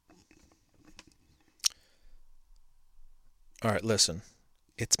All right, listen.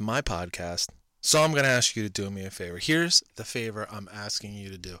 It's my podcast, so I'm going to ask you to do me a favor. Here's the favor I'm asking you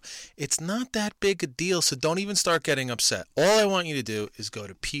to do. It's not that big a deal, so don't even start getting upset. All I want you to do is go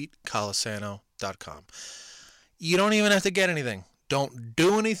to PeteColasano.com. You don't even have to get anything. Don't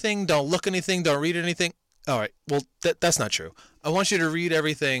do anything. Don't look anything. Don't read anything. All right, well, that's not true. I want you to read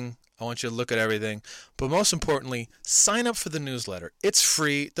everything. I want you to look at everything. But most importantly, sign up for the newsletter. It's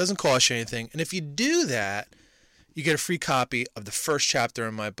free. It doesn't cost you anything. And if you do that, you get a free copy of the first chapter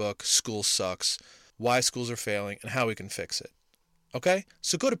in my book, School Sucks, Why Schools Are Failing, and How We Can Fix It. Okay?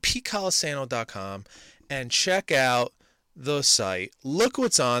 So go to PeteColasano.com and check out the site. Look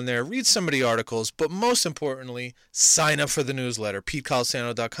what's on there. Read some of the articles. But most importantly, sign up for the newsletter.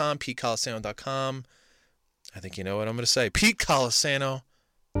 PeteColasano.com, PeteColasano.com. I think you know what I'm going to say.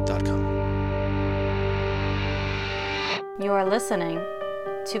 PeteColasano.com. You are listening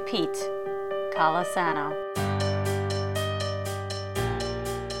to Pete Colasano.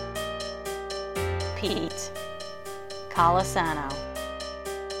 Pete Colasano.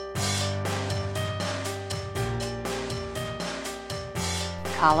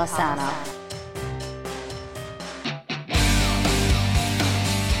 Colasano.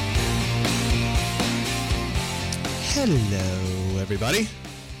 Hello, everybody.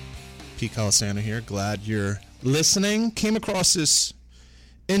 Pete Colasano here. Glad you're listening. Came across this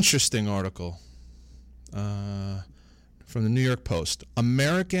interesting article from the New York Post.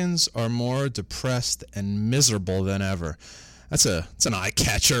 Americans are more depressed and miserable than ever. It's an eye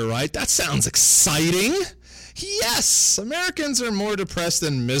catcher, right? That sounds exciting. Yes, Americans are more depressed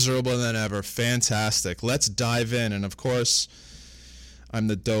and miserable than ever. Fantastic. Let's dive in. And of course, I'm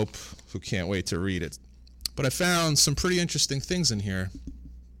the dope who can't wait to read it. But I found some pretty interesting things in here.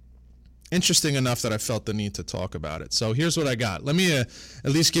 Interesting enough that I felt the need to talk about it. So here's what I got. Let me at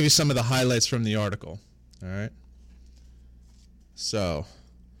least give you some of the highlights from the article. All right. So,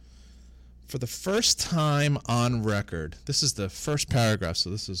 for the first time on record, this is the first paragraph, so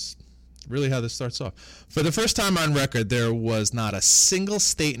this is really how this starts off. For the first time on record, there was not a single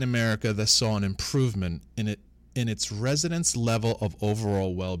state in America that saw an improvement in its residents' level of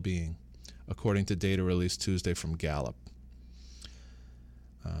overall well-being, according to data released Tuesday from Gallup.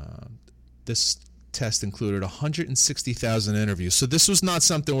 This test included 160,000 interviews. So this was not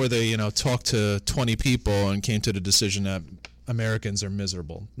something where they, talked to 20 people and came to the decision that Americans are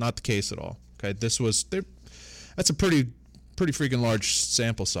miserable. Not the case at all. Okay, that's a pretty freaking large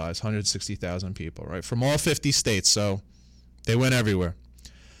sample size, 160,000 people, right, from all 50 states. So they went everywhere.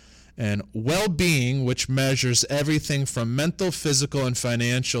 And well-being, which measures everything from mental, physical, and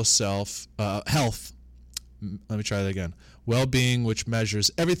financial health. Let me try that again. Well-being, which measures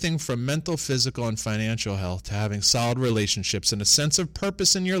everything from mental, physical, and financial health to having solid relationships and a sense of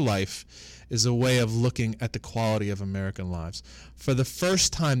purpose in your life, is a way of looking at the quality of American lives. For the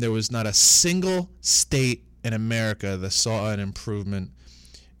first time, there was not a single state in America that saw an improvement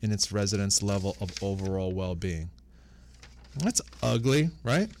in its residents' level of overall well-being. That's ugly,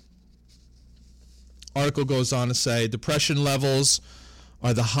 right? Article goes on to say depression levels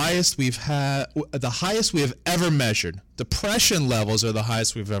are the highest we have ever measured. Depression levels are the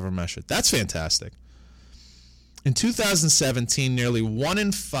highest we've ever measured. That's fantastic. In 2017, nearly 1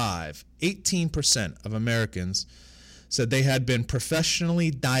 in 5, 18% of Americans said they had been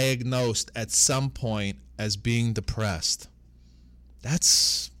professionally diagnosed at some point as being depressed.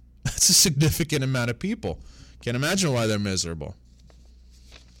 That's a significant amount of people. Can't imagine why they're miserable.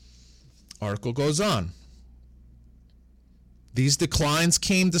 Article goes on. These declines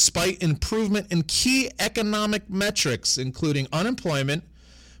came despite improvement in key economic metrics, including unemployment,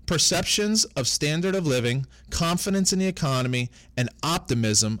 perceptions of standard of living, confidence in the economy, and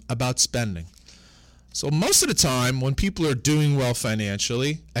optimism about spending. So most of the time, when people are doing well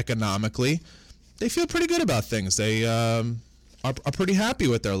financially, economically, they feel pretty good about things. They are pretty happy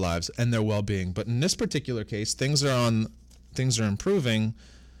with their lives and their well-being. But in this particular case, things are improving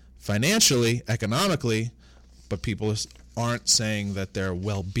financially, economically, but people aren't saying that their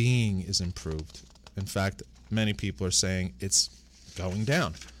well-being is improved. In fact, many people are saying it's going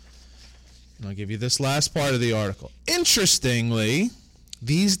down. And I'll give you this last part of the article. Interestingly,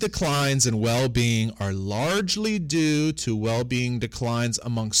 these declines in well-being are largely due to well-being declines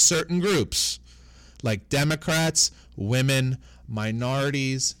among certain groups, like Democrats, women,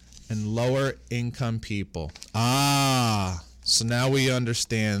 minorities, and lower-income people. So now we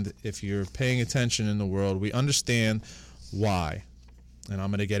understand, if you're paying attention in the world, we understand why. And I'm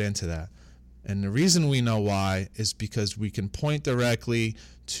going to get into that. And the reason we know why is because we can point directly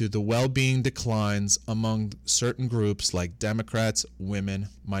to the well-being declines among certain groups like Democrats, women,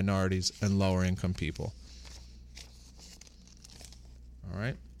 minorities, and lower-income people. All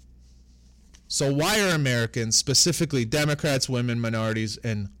right. So why are Americans, specifically Democrats, women, minorities,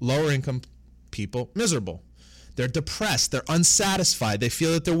 and lower income people, miserable? They're depressed. They're unsatisfied. They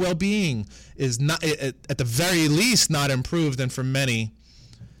feel that their well-being is not, at the very least, not improved, and for many,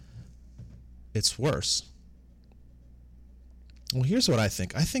 it's worse. Well, here's what I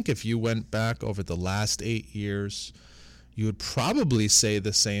think. I think if you went back over the last 8 years, you would probably say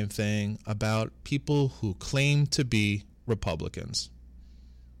the same thing about people who claim to be Republicans.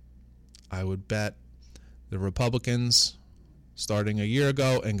 I would bet the Republicans, starting a year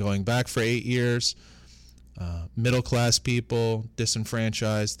ago and going back for 8 years, middle-class people,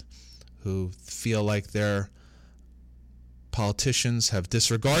 disenfranchised, who feel like their politicians have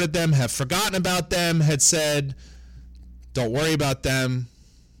disregarded them, have forgotten about them, had said, don't worry about them,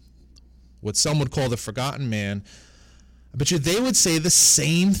 what some would call the forgotten man. I bet you they would say the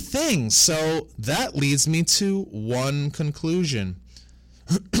same thing. So that leads me to one conclusion.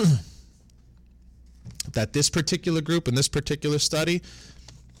 That this particular group and this particular study,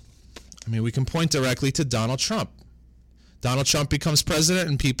 I mean, we can point directly to Donald Trump. Donald Trump becomes president,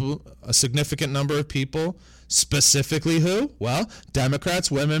 and people, a significant number of people, specifically who? Well,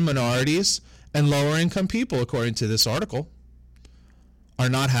 Democrats, women, minorities, and lower income people, according to this article, are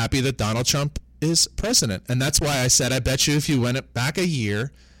not happy that Donald Trump is president. And that's why I said, I bet you if you went back a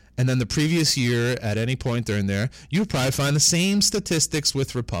year and then the previous year at any point during there, you'd probably find the same statistics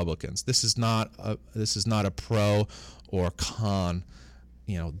with Republicans. This is not a pro or con,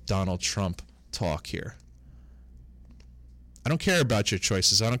 Donald Trump talk here. I don't care about your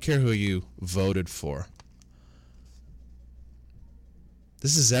choices. I don't care who you voted for.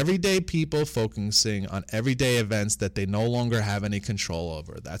 This is everyday people focusing on everyday events that they no longer have any control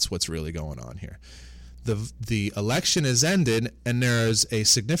over. That's what's really going on here. The election is ended, and there is a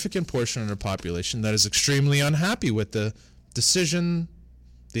significant portion of the population that is extremely unhappy with the decision,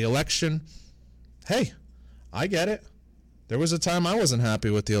 the election. Hey, I get it. There was a time I wasn't happy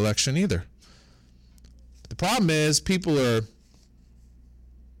with the election either. The problem is people are,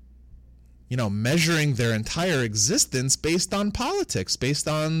 measuring their entire existence based on politics, based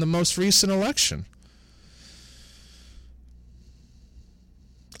on the most recent election.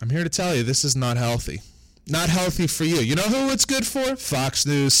 I'm here to tell you this is not healthy. Not healthy for you. You know who it's good for? Fox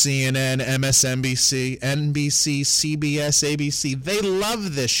News, CNN, MSNBC, NBC, CBS, ABC. They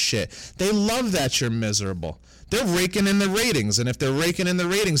love this shit. They love that you're miserable. They're raking in the ratings, and if they're raking in the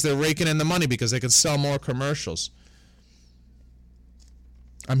ratings, they're raking in the money because they can sell more commercials.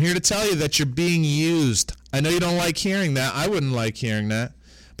 I'm here to tell you that you're being used. I know you don't like hearing that. I wouldn't like hearing that,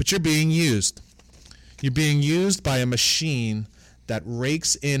 but you're being used. You're being used by a machine that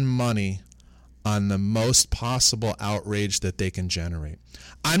rakes in money on the most possible outrage that they can generate.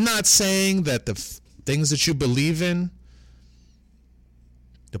 I'm not saying that the things that you believe in,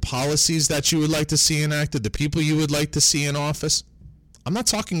 the policies that you would like to see enacted, the people you would like to see in office, I'm not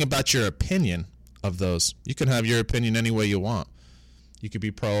talking about your opinion of those. You can have your opinion any way you want. You could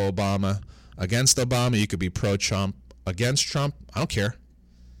be pro-Obama, against Obama. You could be pro-Trump, against Trump. I don't care.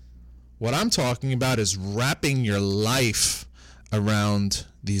 What I'm talking about is wrapping your life around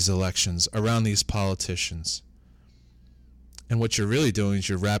these elections, around these politicians. And what you're really doing is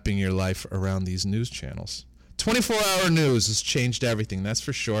you're wrapping your life around these news channels. 24-hour news has changed everything, that's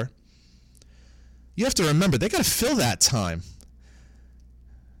for sure. You have to remember, they got to fill that time.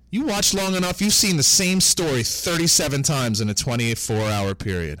 You watch long enough, you've seen the same story 37 times in a 24-hour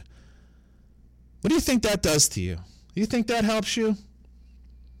period. What do you think that does to you? Do you think that helps you?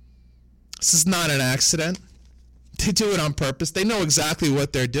 This is not an accident. They do it on purpose. They know exactly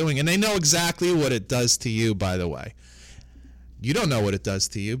what they're doing, and they know exactly what it does to you, by the way. You don't know what it does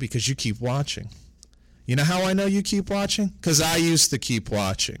to you because you keep watching. You know how I know you keep watching? Because I used to keep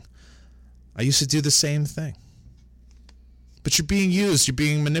watching. I used to do the same thing. But you're being used. You're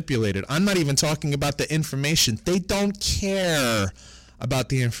being manipulated. I'm not even talking about the information. They don't care about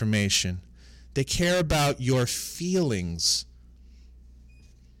the information. They care about your feelings.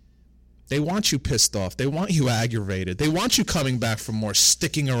 They want you pissed off. They want you aggravated. They want you coming back for more,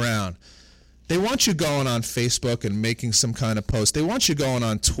 sticking around. They want you going on Facebook and making some kind of post. They want you going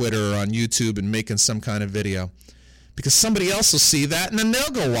on Twitter or on YouTube and making some kind of video. Because somebody else will see that and then they'll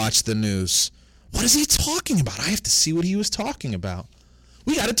go watch the news. What is he talking about? I have to see what he was talking about.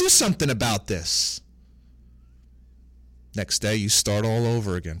 We got to do something about this. Next day, you start all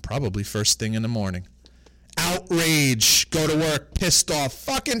over again, probably first thing in the morning. Outrage. Go to work, pissed off.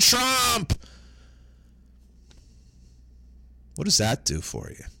 Fucking Trump. What does that do for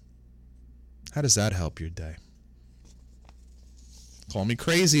you? How does that help your day? Call me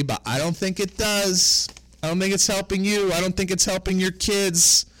crazy, but I don't think it does. I don't think it's helping you. I don't think it's helping your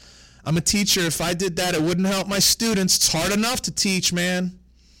kids. I'm a teacher. If I did that, it wouldn't help my students. It's hard enough to teach, man.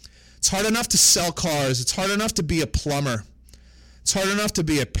 It's hard enough to sell cars. It's hard enough to be a plumber. It's hard enough to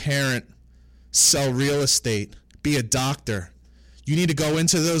be a parent, sell real estate, be a doctor. You need to go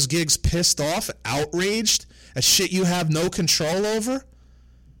into those gigs pissed off, outraged at shit you have no control over?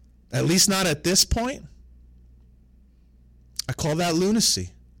 At least not at this point. I call that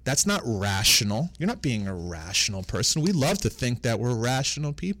lunacy. That's not rational. You're not being a rational person. We love to think that we're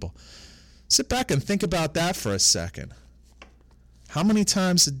rational people. Sit back and think about that for a second. How many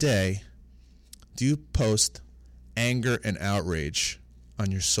times a day do you post anger and outrage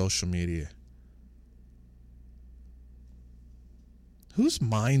on your social media? Whose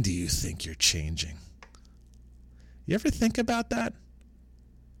mind do you think you're changing? You ever think about that?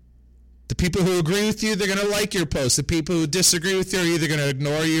 The people who agree with you, they're going to like your post. The people who disagree with you are either going to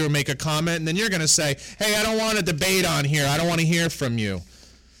ignore you or make a comment, and then you're going to say, hey, I don't want a debate on here. I don't want to hear from you.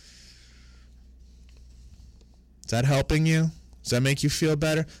 Is that helping you? Does that make you feel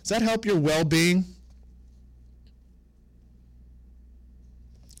better? Does that help your well-being?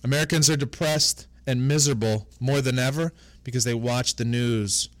 Americans are depressed and miserable more than ever because they watch the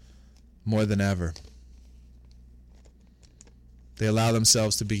news more than ever. They allow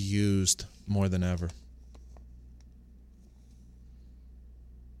themselves to be used more than ever.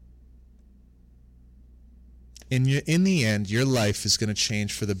 In the end, your life is going to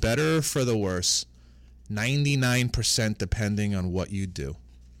change for the better or for the worse, 99% depending on what you do.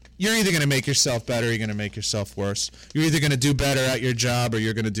 You're either going to make yourself better or you're going to make yourself worse. You're either going to do better at your job or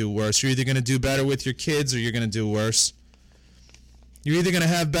you're going to do worse. You're either going to do better with your kids or you're going to do worse. You're either going to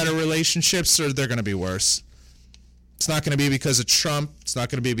have better relationships or they're going to be worse. It's not going to be because of Trump. It's not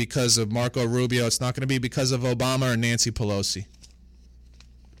going to be because of Marco Rubio. It's not going to be because of Obama or Nancy Pelosi.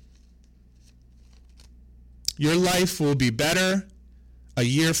 Your life will be better a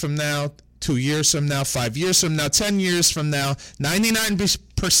year from now, 2 years from now, 5 years from now, 10 years from now,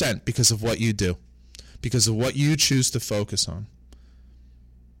 99% because of what you do, because of what you choose to focus on.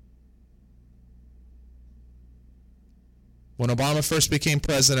 When Obama first became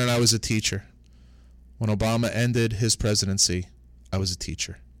president, I was a teacher. When Obama ended his presidency, I was a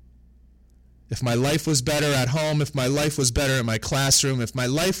teacher. If my life was better at home, if my life was better in my classroom, if my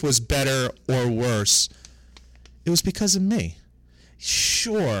life was better or worse, it was because of me.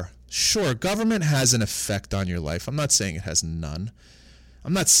 Sure, government has an effect on your life. I'm not saying it has none.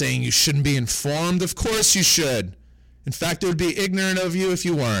 I'm not saying you shouldn't be informed. Of course you should. In fact, it would be ignorant of you if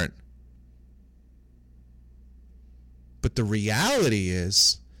you weren't. But the reality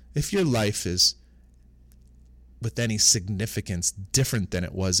is, if your life is with any significance different than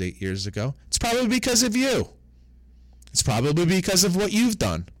it was 8 years ago, it's probably because of you. It's probably because of what you've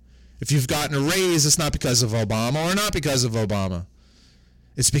done. If you've gotten a raise, it's not because of Obama or not because of Obama.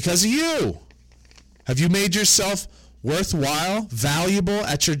 It's because of you. Have you made yourself worthwhile, valuable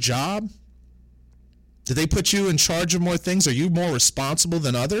at your job? Did they put you in charge of more things? Are you more responsible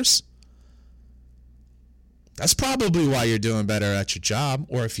than others? That's probably why you're doing better at your job,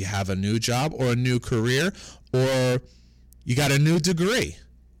 or if you have a new job or a new career, or you got a new degree,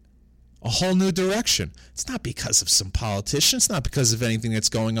 a whole new direction. It's not because of some politician. It's not because of anything that's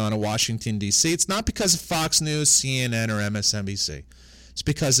going on in Washington, D.C. It's not because of Fox News, CNN, or MSNBC. It's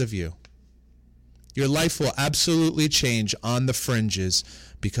because of you. Your life will absolutely change on the fringes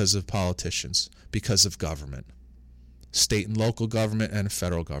because of politicians, because of government, state and local government and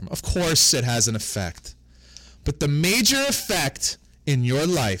federal government. Of course, it has an effect. But the major effect in your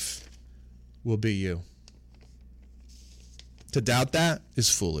life will be you. To doubt that is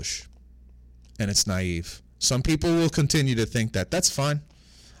foolish, and it's naive. Some people will continue to think that. That's fine.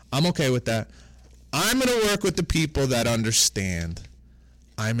 I'm okay with that. I'm going to work with the people that understand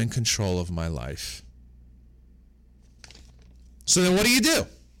I'm in control of my life. So then what do?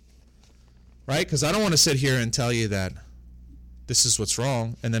 Right? Because I don't want to sit here and tell you that this is what's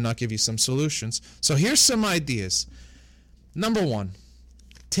wrong and then not give you some solutions. So here's some ideas. Number one,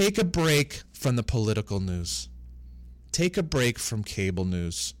 take a break from the political news. Take a break from cable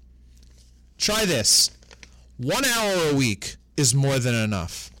news. Try this. 1 hour a week is more than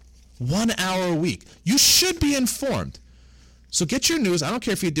enough. 1 hour a week. You should be informed. So get your news. I don't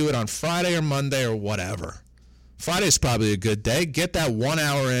care if you do it on Friday or Monday or whatever. Friday's probably a good day. Get that 1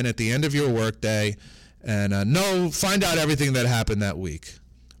 hour in at the end of your workday and find out everything that happened that week.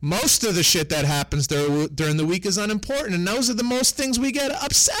 Most of the shit that happens during the week is unimportant, and those are the most things we get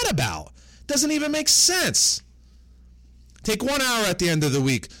upset about. Doesn't even make sense. Take 1 hour at the end of the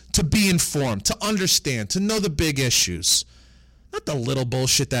week to be informed, to understand, to know the big issues. Not the little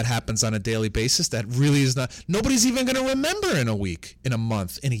bullshit that happens on a daily basis that really is not, nobody's even going to remember in a week, in a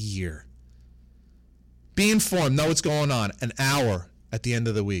month, in a year. Be informed, know what's going on, an hour at the end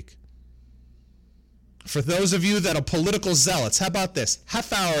of the week. For those of you that are political zealots, how about this?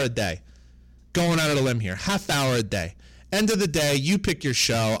 Half hour a day. Going out on a limb here. Half hour a day. End of the day, you pick your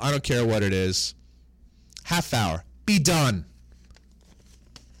show. I don't care what it is. Half hour. Be done.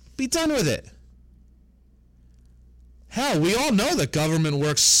 Be done with it. Hell, we all know that government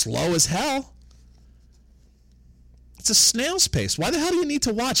works slow as hell. It's a snail's pace. Why the hell do you need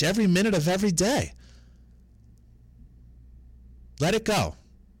to watch every minute of every day? Let it go.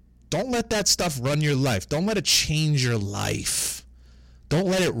 Don't let that stuff run your life. Don't let it change your life. Don't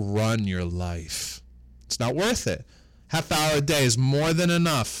let it run your life. It's not worth it. Half hour a day is more than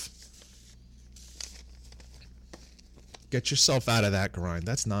enough. Get yourself out of that grind.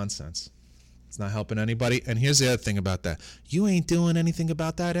 That's nonsense. It's not helping anybody. And here's the other thing about that. You ain't doing anything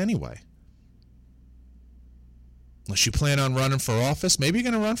about that anyway. Unless you plan on running for office, maybe you're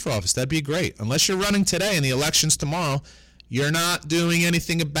going to run for office. That'd be great. Unless you're running today and the election's tomorrow, you're not doing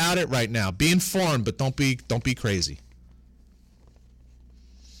anything about it right now. Be informed, but don't be crazy.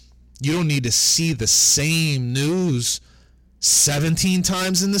 You don't need to see the same news 17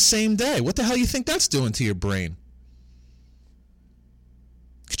 times in the same day. What the hell you think that's doing to your brain?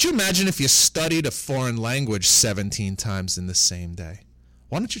 Could you imagine if you studied a foreign language 17 times in the same day?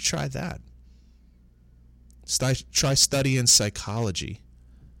 Why don't you try that? Try studying psychology,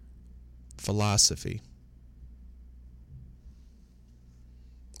 philosophy,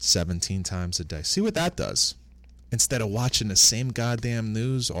 17 times a day. See what that does. Instead of watching the same goddamn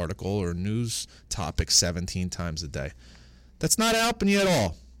news article or news topic 17 times a day. That's not helping you at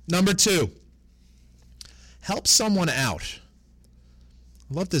all. Number 2, help someone out.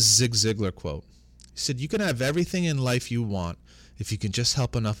 I love this Zig Ziglar quote. He said, you can have everything in life you want if you can just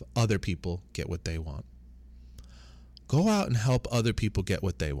help enough other people get what they want. Go out and help other people get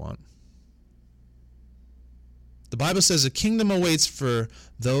what they want. The Bible says a kingdom awaits for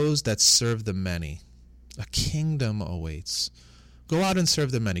those that serve the many. A kingdom awaits. Go out and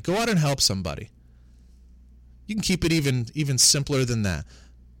serve the many. Go out and help somebody. You can keep it even simpler than that.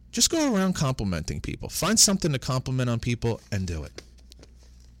 Just go around complimenting people. Find something to compliment on people and do it.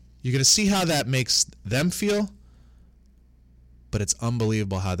 You're going to see how that makes them feel, but it's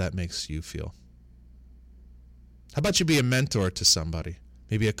unbelievable how that makes you feel. How about you be a mentor to somebody,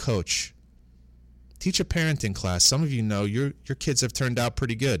 maybe a coach? Teach a parenting class. Some of you know your kids have turned out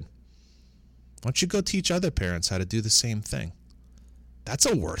pretty good. Why don't you go teach other parents how to do the same thing? That's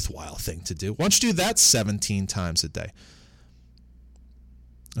a worthwhile thing to do. Why don't you do that 17 times a day?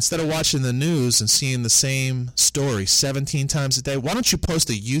 Instead of watching the news and seeing the same story 17 times a day, why don't you post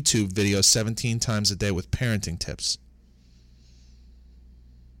a YouTube video 17 times a day with parenting tips?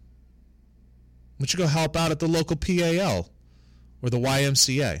 Why don't you go help out at the local PAL or the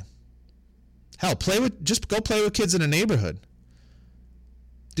YMCA? Hell, just go play with kids in a neighborhood.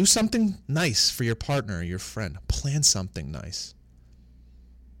 Do something nice for your partner or your friend. Plan something nice.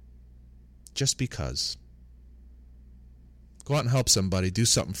 Just because. Go out and help somebody. Do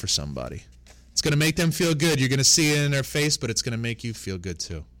something for somebody. It's going to make them feel good. You're going to see it in their face, but it's going to make you feel good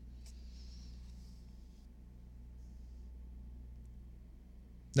too.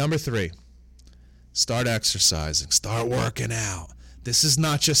 Number 3, start exercising. Start working out. This is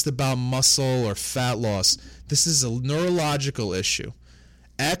not just about muscle or fat loss. This is a neurological issue.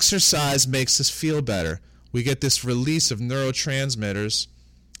 Exercise makes us feel better. We get this release of neurotransmitters,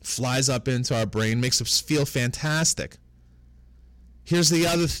 flies up into our brain, makes us feel fantastic. Here's the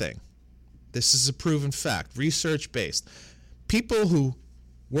other thing. This is a proven fact, research-based. People who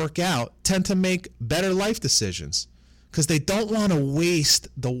work out tend to make better life decisions because they don't want to waste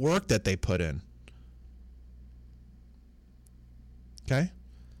the work that they put in. Okay?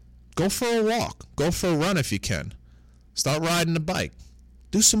 Go for a walk. Go for a run if you can. Start riding a bike.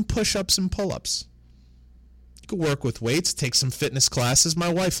 Do some push-ups and pull-ups. You can work with weights, take some fitness classes. My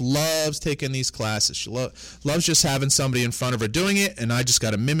wife loves taking these classes. She loves just having somebody in front of her doing it, and I just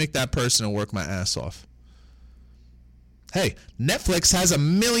got to mimic that person and work my ass off. Hey, Netflix has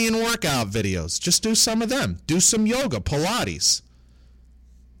 1 million workout videos. Just do some of them. Do some yoga, Pilates.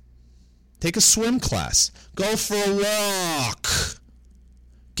 Take a swim class. Go for a walk.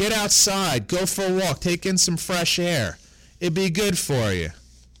 Get outside. Go for a walk. Take in some fresh air. It'd be good for you.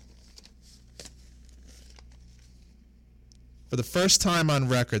 For the first time on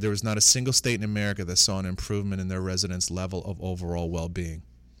record, there was not a single state in America that saw an improvement in their residents' level of overall well-being.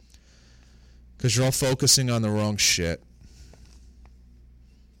 Because you're all focusing on the wrong shit.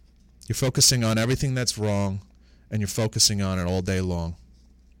 You're focusing on everything that's wrong and you're focusing on it all day long.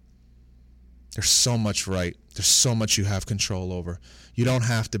 There's so much right. There's so much you have control over. You don't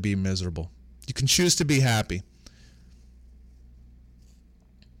have to be miserable. You can choose to be happy.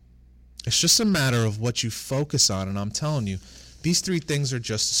 It's just a matter of what you focus on, and I'm telling you, these 3 things are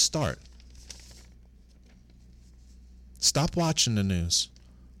just a start. Stop watching the news.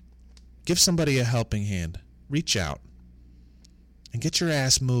 Give somebody a helping hand. Reach out and get your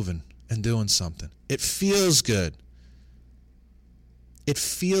ass moving and doing something. It feels good. It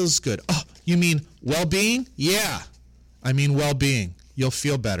feels good. Oh, you mean well-being? Yeah, I mean well-being. You'll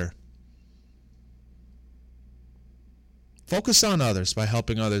feel better. Focus on others by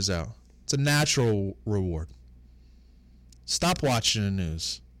helping others out. It's a natural reward. Stop watching the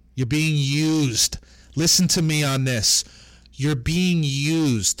news. You're being used. Listen to me on this. You're being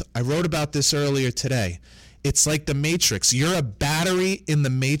used. I wrote about this earlier today. It's like the Matrix. You're a battery in the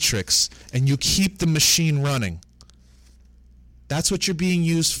Matrix, and you keep the machine running. That's what you're being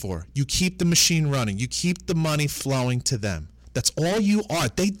used for. You keep the machine running. You keep the money flowing to them. That's all you are.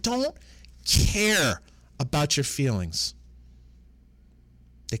 They don't care about your feelings.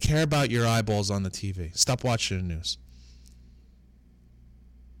 They care about your eyeballs on the TV. Stop watching the news.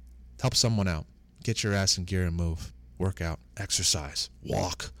 Help someone out. Get your ass in gear and move. Work out. Exercise.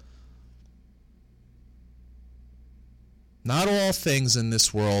 Walk. Not all things in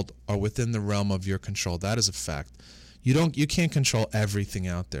this world are within the realm of your control. That is a fact. You can't control everything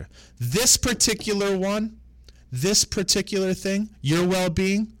out there. This particular one, this particular thing, your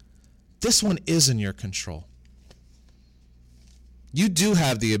well-being, this one is in your control. You do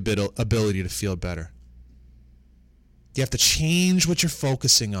have the ability to feel better. You have to change what you're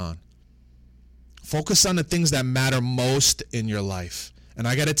focusing on. Focus on the things that matter most in your life. And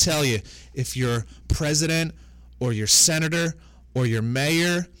I got to tell you, if you're president or your senator or your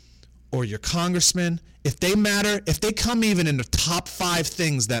mayor or your congressman, if they matter, if they come even in the top 5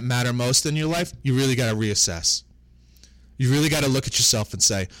 things that matter most in your life, you really got to reassess. You really got to look at yourself and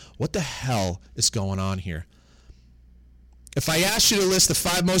say, what the hell is going on here? If I asked you to list the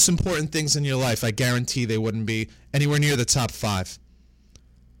 5 most important things in your life, I guarantee they wouldn't be anywhere near the top 5.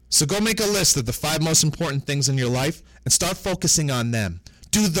 So go make a list of the 5 most important things in your life and start focusing on them.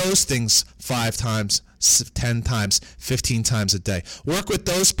 Do those things 5 times, 10 times, 15 times a day. Work with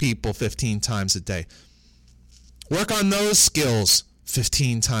those people 15 times a day. Work on those skills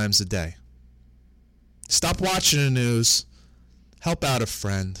 15 times a day. Stop watching the news. Help out a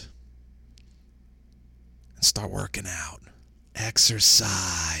friend. And start working out.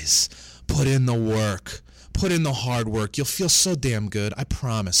 Exercise. Put in the work. Put in the hard work. You'll feel so damn good. I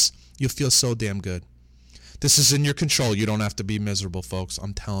promise. You'll feel so damn good. This is in your control. You don't have to be miserable, folks.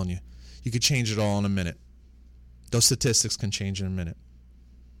 I'm telling you. You could change it all in a minute. Those statistics can change in a minute.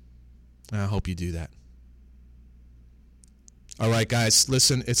 And I hope you do that. All right, guys.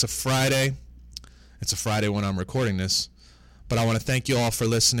 Listen, it's a Friday. It's a Friday when I'm recording this. But I want to thank you all for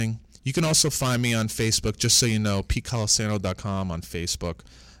listening. You can also find me on Facebook, just so you know, PeteColasano.com on Facebook,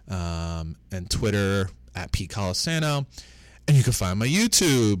 and Twitter at PeteColasano. And you can find my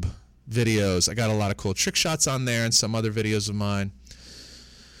YouTube videos. I got a lot of cool trick shots on there and some other videos of mine.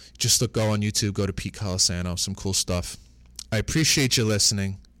 Just go on YouTube, go to Pete Colasano, some cool stuff. I appreciate you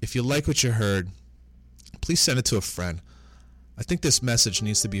listening. If you like what you heard, please send it to a friend. I think this message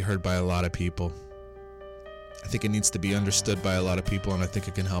needs to be heard by a lot of people. I think it needs to be understood by a lot of people, and I think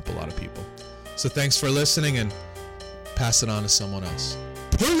it can help a lot of people. So thanks for listening, and pass it on to someone else.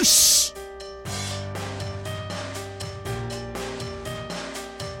 Peace!